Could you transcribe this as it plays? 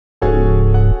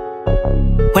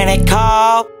when it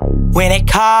call, when it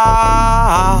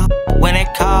call, when it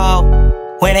call,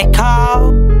 when it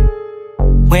call,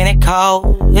 when it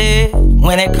call, yeah,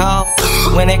 when it call,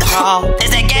 when it call,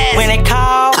 Is that gas? when it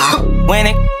call, when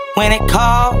it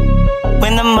call,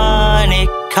 when the money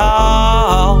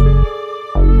call,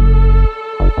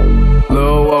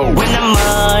 when the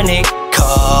money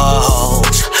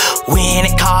calls, when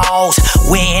it calls,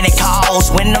 when it calls,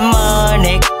 when the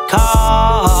money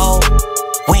calls,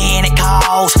 when it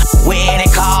calls, when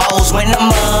it calls, when the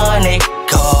money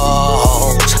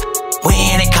calls,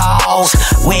 when it calls,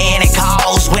 when it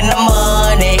calls, when the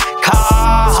money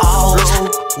calls,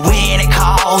 when it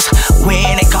calls,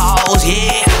 when it calls,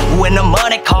 yeah, when the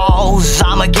money calls,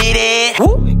 I'ma get it.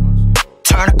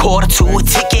 Turn a quarter to a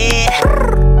ticket,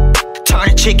 turn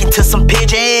a chicken to some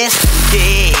pigeons.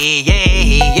 Yeah,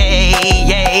 yeah, yeah,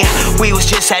 yeah. We was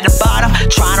just at the bottom,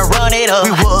 trying to run it up.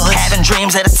 We was having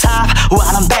dreams at the top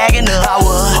while I'm bagging up. I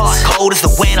was hard cold as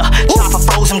the winter, chopper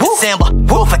frozen December.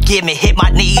 Whoa, forgive me, hit my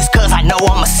knees, cause I know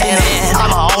I'm a sinner.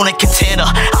 I'm a owner contender,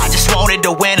 I just wanted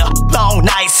the winner. Long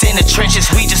nights in the trenches,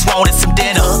 we just wanted some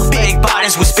dinner. Big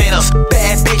bodies with spinners,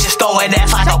 bad bitches throwing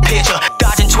ass like a pitcher.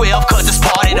 Dodging 12 cause it's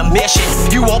part of the mission.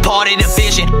 You want part of the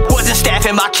vision. Wasn't staff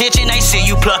in my kitchen, they see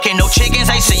you plucking no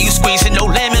chickens, they see you squeezing no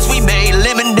lemons. We made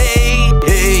lemonade,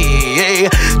 yeah, yeah.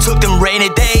 Took them rainy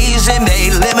days and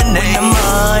made lemonade. When the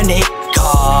money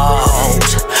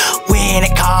calls, when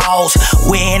it calls,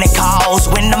 when it calls,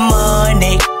 when the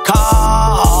money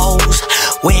calls,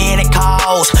 when it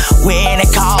calls, when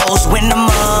it calls, when the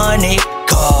money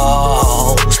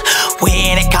calls,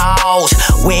 when it calls,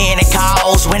 when it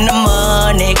calls, when the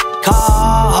money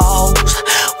calls,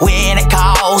 when it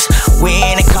calls,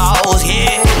 when it calls,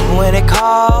 yeah, when it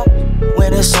calls,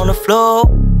 when it's on the floor,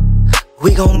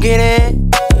 we gon' get it,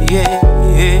 yeah,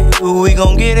 yeah, we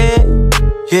gon' get it,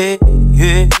 yeah,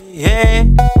 yeah, yeah.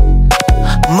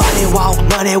 Money walk,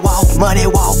 money walk, money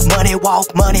walk, money walk,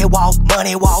 money walk,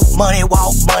 money walk, money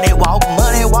walk, money walk,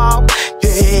 money walk,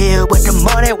 yeah, with the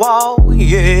money walk,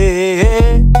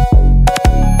 yeah.